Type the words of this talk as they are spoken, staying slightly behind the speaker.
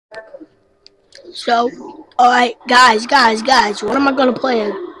So, alright, guys, what am I gonna play?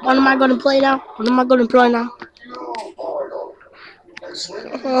 What am I gonna play now? What am I gonna play now?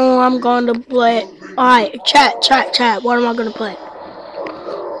 Oh, I'm gonna play. Alright, chat. What am I gonna play?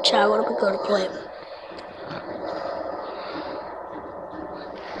 Chat, what am I gonna play?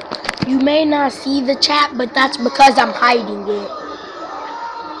 You may not see the chat, but that's because I'm hiding it.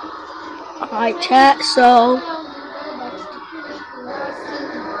 Alright, chat, so.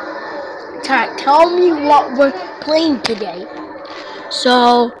 Chat, tell me what we're playing today.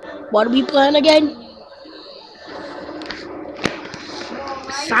 So, what are we playing again?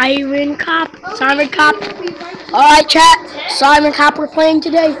 Siren Cop. Alright, chat. Siren Cop we're playing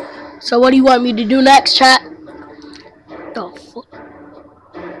today. So what do you want me to do next, chat? The fuck?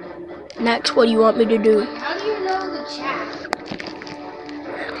 Next, what do you want me to do? How do you know the chat?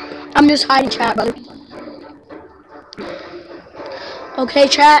 I'm just hiding chat, brother. Okay,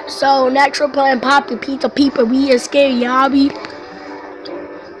 chat. So next we're playing Poppy Pizza Peeper. We are Scary Obby.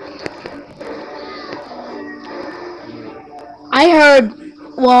 I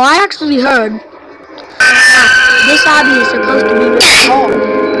actually heard this obby is supposed to be really hard,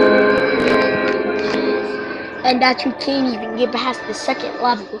 and that you can't even get past the second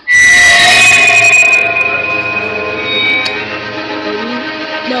level.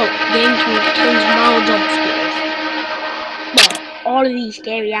 No, game contains mild jump scares. No, all of these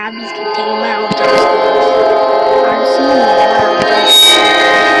scary obbies contain mild jump scares. I've seen mild jump scares.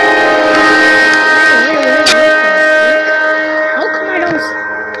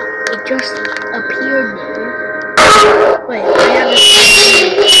 It just appeared there. Wait, I haven't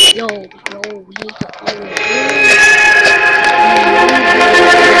seen it. Yo, we need to play it.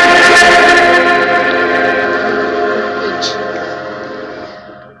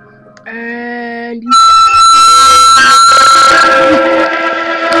 And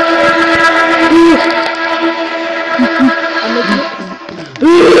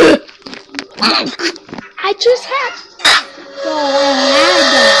I just had. Oh, I had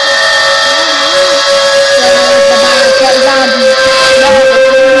that.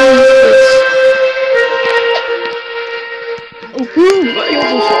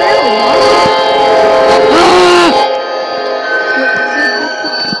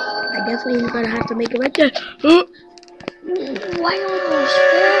 I definitely am gonna have to make it right there. Oh, I almost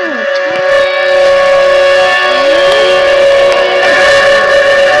failed.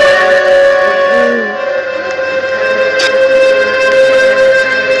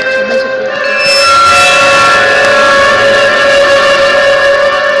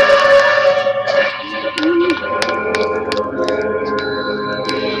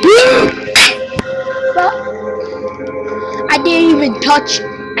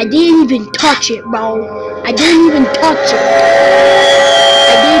 I didn't even touch it, bro. I didn't even touch it.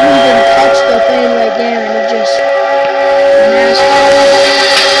 I didn't even touch the thing right there, and it just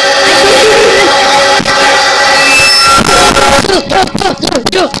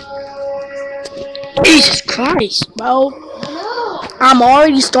Jesus Christ, bro. I'm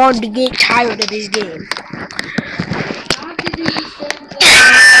already starting to get tired of this game.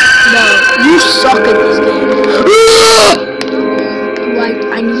 No, you suck at this game.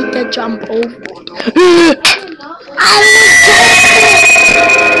 I need to jump over.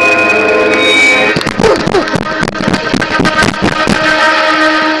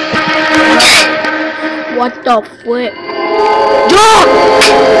 What the flip? Jump!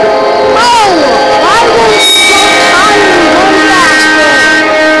 Oh! I was so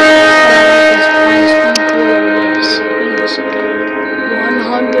tired.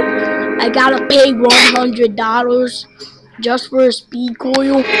 I gotta pay $100 just for a speed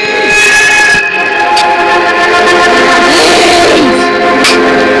coil.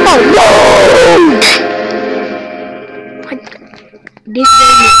 Oh no! This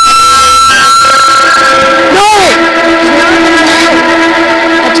game is no!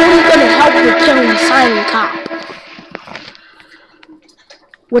 It's only gonna help with killing Silent Cop,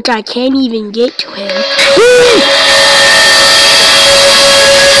 which I can't even get to him.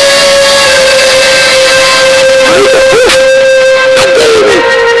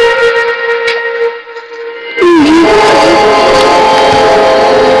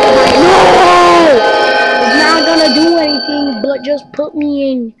 Just put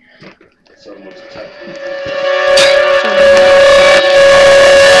me in. I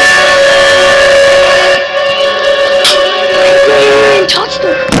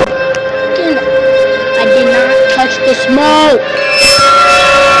did not touch the smoke.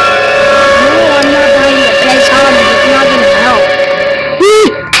 No, I'm not buying the best zombie. It's not gonna help.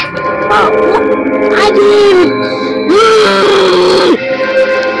 I didn't.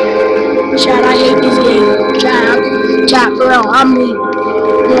 Chad, I hate I'm leaving.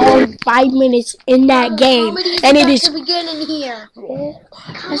 We're only 5 minutes in that game, and it is beginning here.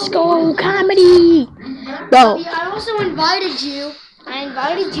 Let's go, comedy, bro. I also invited you.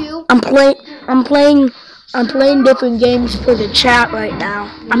 I'm playing different games for the chat right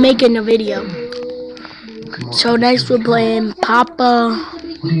now. I'm making a video. So next we're playing Papa.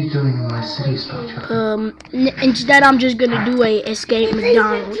 What are you doing in my city, Spellchecker? Instead I'm just gonna do a Escape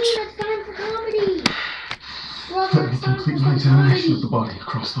McDonald's. Let me complete my examination of the body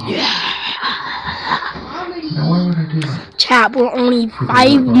across the hall. Yeah. Now why would I do that? Chat, we're only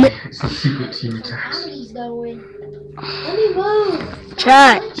 5 minutes. It's a secret to your attacks. Let me move.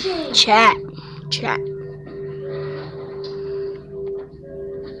 Chat.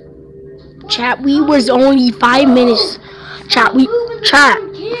 Chat, we was only 5 minutes. Chat, we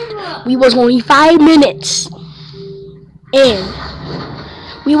was only 5 minutes in.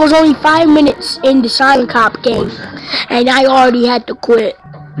 We was only 5 minutes in the Silent Cop game, and I already had to quit.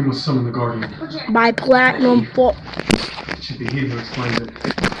 You must summon the Guardian. By Platinum Force. It should be he who explains it.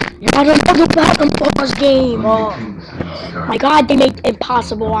 I don't know the Platinum Force game. Oh my God, they make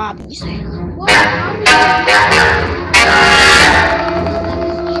impossible obbies.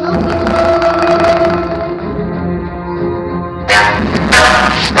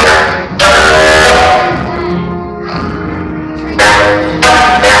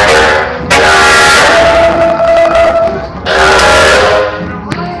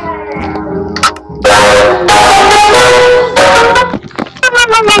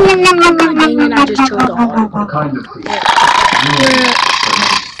 And I just turned on. What kind of thing?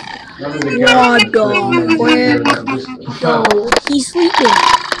 What the frick? Oh, he's sleeping.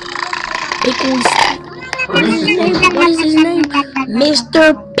 Pickle's. What is his name? Mr.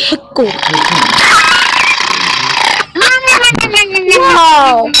 Pickle.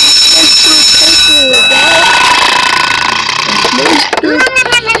 Wow.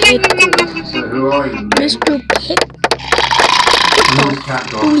 Mr. Pickle.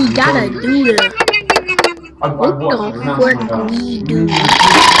 We gotta do this. What the frick we do?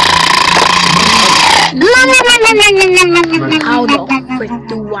 How the frick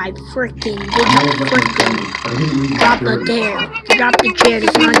do I frickin' drop the chair? Drop the chair,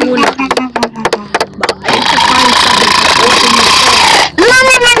 it's not doing nothing. But I need to find something to open the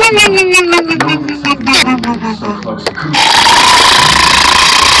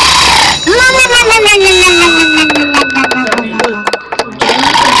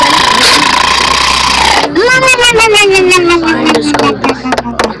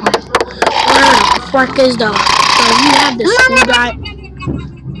What is the? So you have the screwdriver.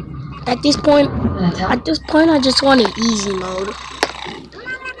 At this point, I just want an easy mode.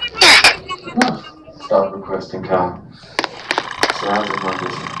 Stop requesting Cal. Sounds of my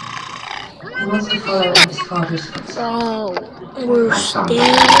business. He wants to follow in his father's footsteps. So we're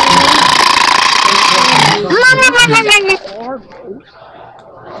staying.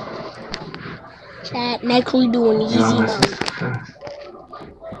 Chat, next we do an easy mode.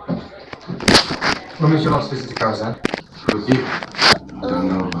 When was your last visit to Karazhan? With you? I don't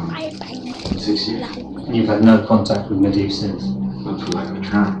know, about 6 years. You've had no contact with Medivh since? Not for lack of a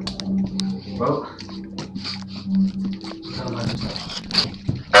try. Well,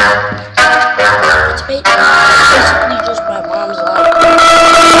 It's basically just my mom's life.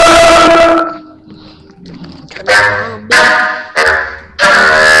 Turn it around a bit.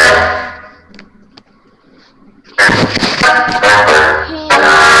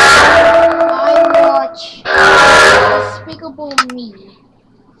 Despicable Me.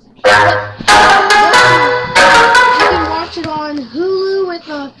 You can watch it on Hulu with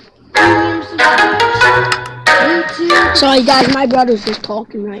a premium subscription. YouTube. Sorry guys, my brother's just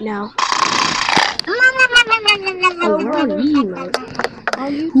talking right now. Oh, where are you, man?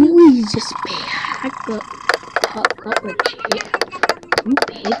 Who is this bag up the chair? Who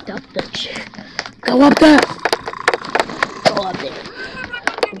picked up the chair? Go up there. Go up there.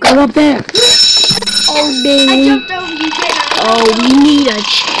 Go up there. Oh, dang. Oh, we need a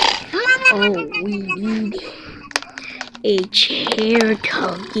chair. Oh, we need a chair to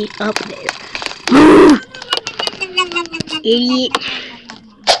get up there. Idiot.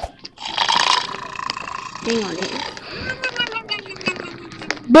 Hang on here.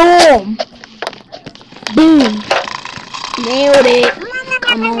 Boom! Boom! Nailed it!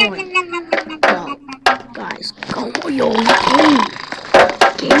 Come on. Go. Guys, go. Yo, game.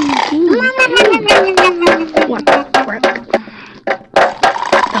 What the frick?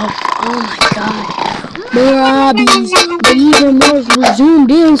 Oh my god. More obbies. But even worse, we're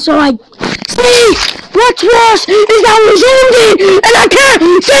zoomed in, so I see! What's worse is that we're zoomed in and I can't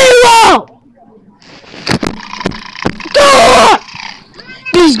see you all!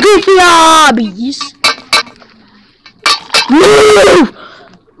 goofy obbies. Move!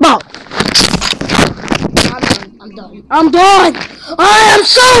 Bro. I'm done. I'm done. I am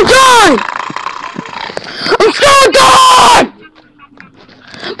so done. I'm so done.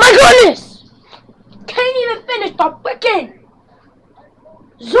 My goodness. Can't even finish the freaking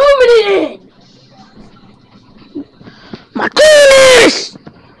zooming it in. My goodness.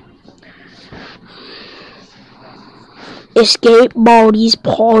 Escape Baldi's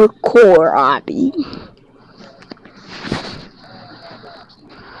parkour obby.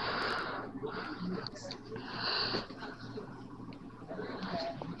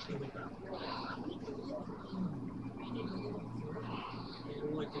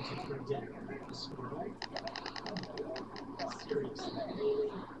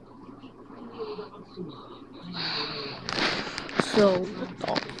 So,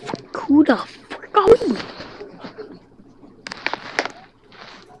 who the frick are we?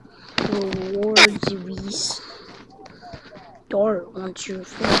 Rewards Reese. Dart wants your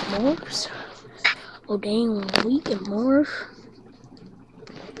favorite morphs. Oh damn, we can morph.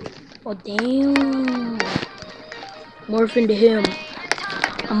 Oh damn. Morph into him.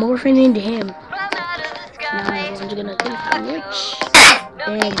 I'm morphing into him. Now everyone's gonna think I'm rich.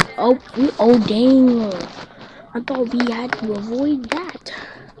 And oh dang. I thought we had to avoid that.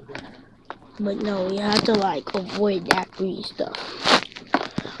 But no, we have to like avoid that green stuff.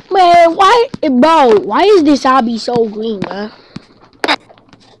 Man, why is this obby so green, man?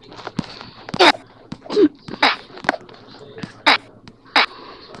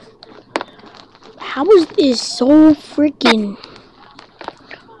 How is this so freaking...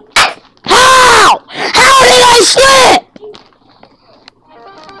 How? How did I slip?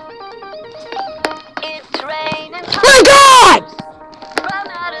 My God!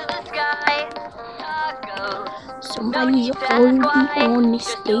 Somebody's already on the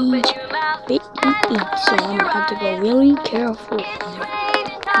stage 58, so I'm gonna have to go really careful.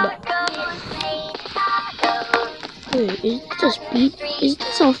 But, wait, is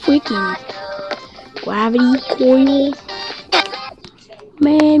this a freaking gravity coil?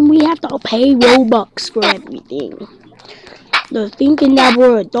 Man, we have to pay Robux for everything. They're thinking that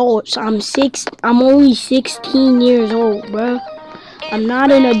we're adults. I'm only 16 years old, bro. I'm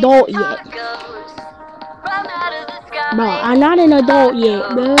not an adult yet. Bro, I'm not an adult yet,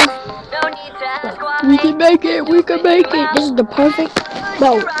 bro. We can make it, we can make it. This is the perfect,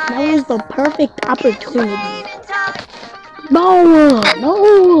 bro, that was the perfect opportunity. No,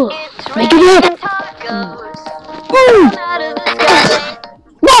 no. Make it up. Move.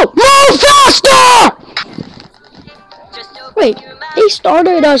 Whoa, move faster! Wait, they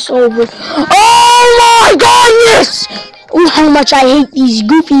started us over. Oh my goodness! Ooh, how much I hate these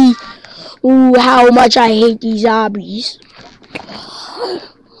goofy. Ooh, how much I hate these obbies.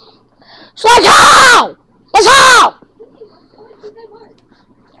 It's like how? What's how?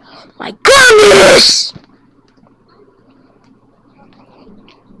 My goodness!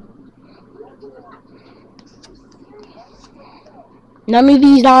 None of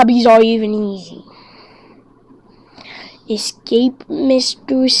these obbies are even easy. Escape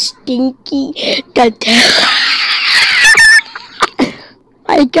Mr. Stinky.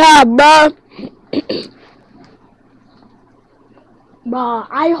 My God, bro. Bro,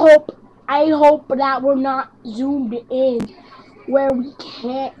 I hope that we're not zoomed in where we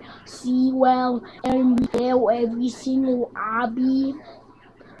can't see well and we fail every single obby.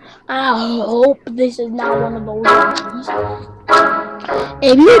 I hope this is not one of those obbies.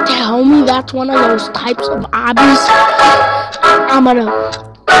 If you tell me that's one of those types of obbies, I'm gonna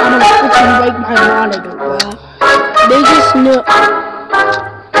freaking break my monitor, bro. Biggest noob.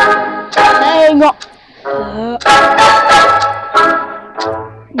 Hang on.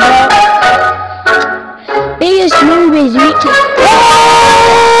 Biggest noob is me.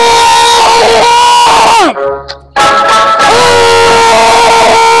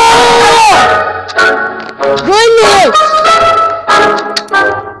 Goodness!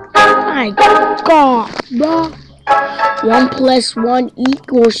 My God, bro. 1 + 1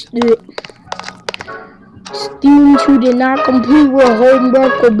 equals 3. Students who did not complete their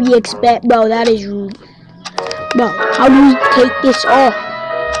homework will be expelled. Bro, that is rude. Bro, how do we take this off?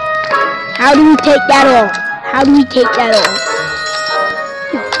 How do we take that off? How do we take that off?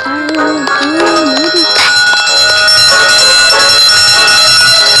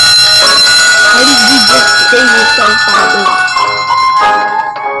 How did you just save yourself by this?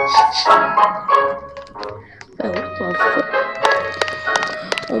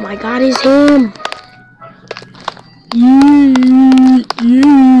 Oh my God, it's him! I'm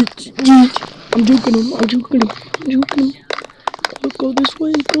juking him. Go this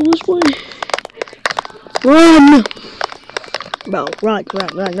way, go Run! Bro, run.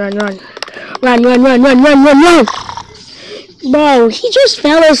 Run. Bro, he just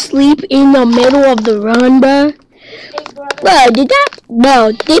fell asleep in the middle of the run, bro.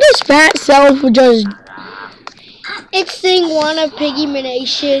 Did his fat self just... It's thing one of piggy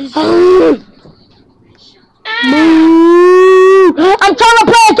mination. I'm trying to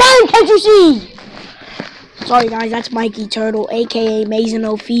play a game, can't you see? Sorry guys, that's Mikey Turtle, aka Mason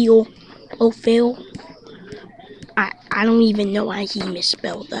O'Phil. I don't even know why he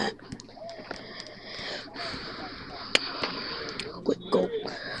misspelled that. Quick go.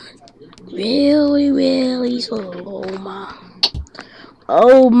 Really slow.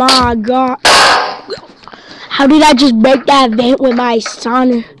 Oh my god. How did I just break that vent with my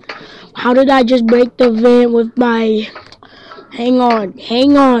son? How did I just break the vent with my... Hang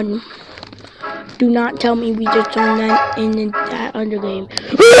on. Do not tell me we just turned that in that undergame.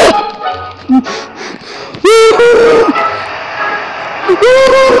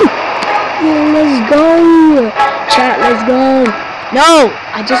 Let's go. Chat, let's go. No,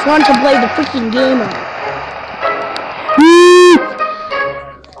 I just want to play the freaking game.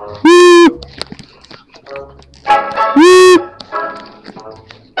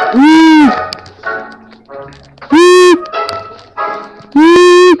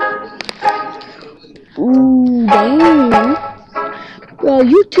 Ooh, damn. Bro,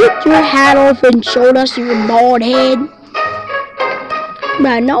 you took your hat off and showed us your bald head.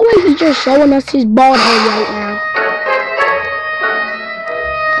 Bro, no way he's just showing us his bald head right now.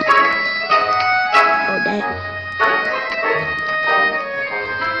 Oh, damn.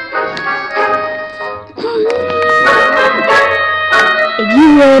 If you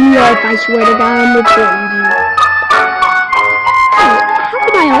run me off, I swear to God, I'm reporting you.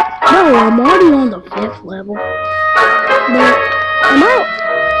 No, I'm already on the 5th level. But am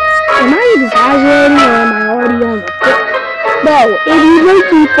I exaggerating or am I already on the 5th? No, if you make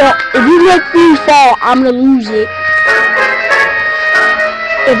me fall, I'm gonna lose it.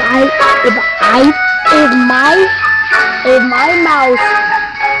 If my mouse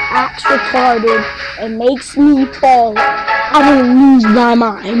acts retarded and makes me fall, I'm gonna lose my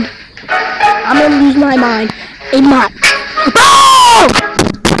mind. In my... Oh!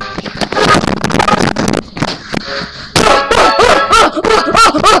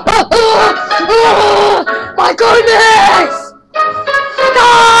 My goodness!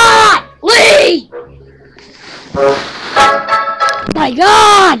 God! Lee! My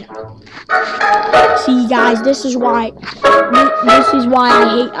God! See, guys, this is why I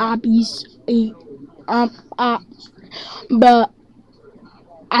hate obbies. But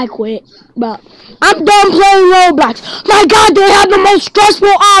I quit. But I'm done playing Roblox. My God, they have the most stressful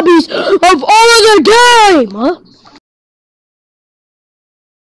obbies of all of the game. Huh?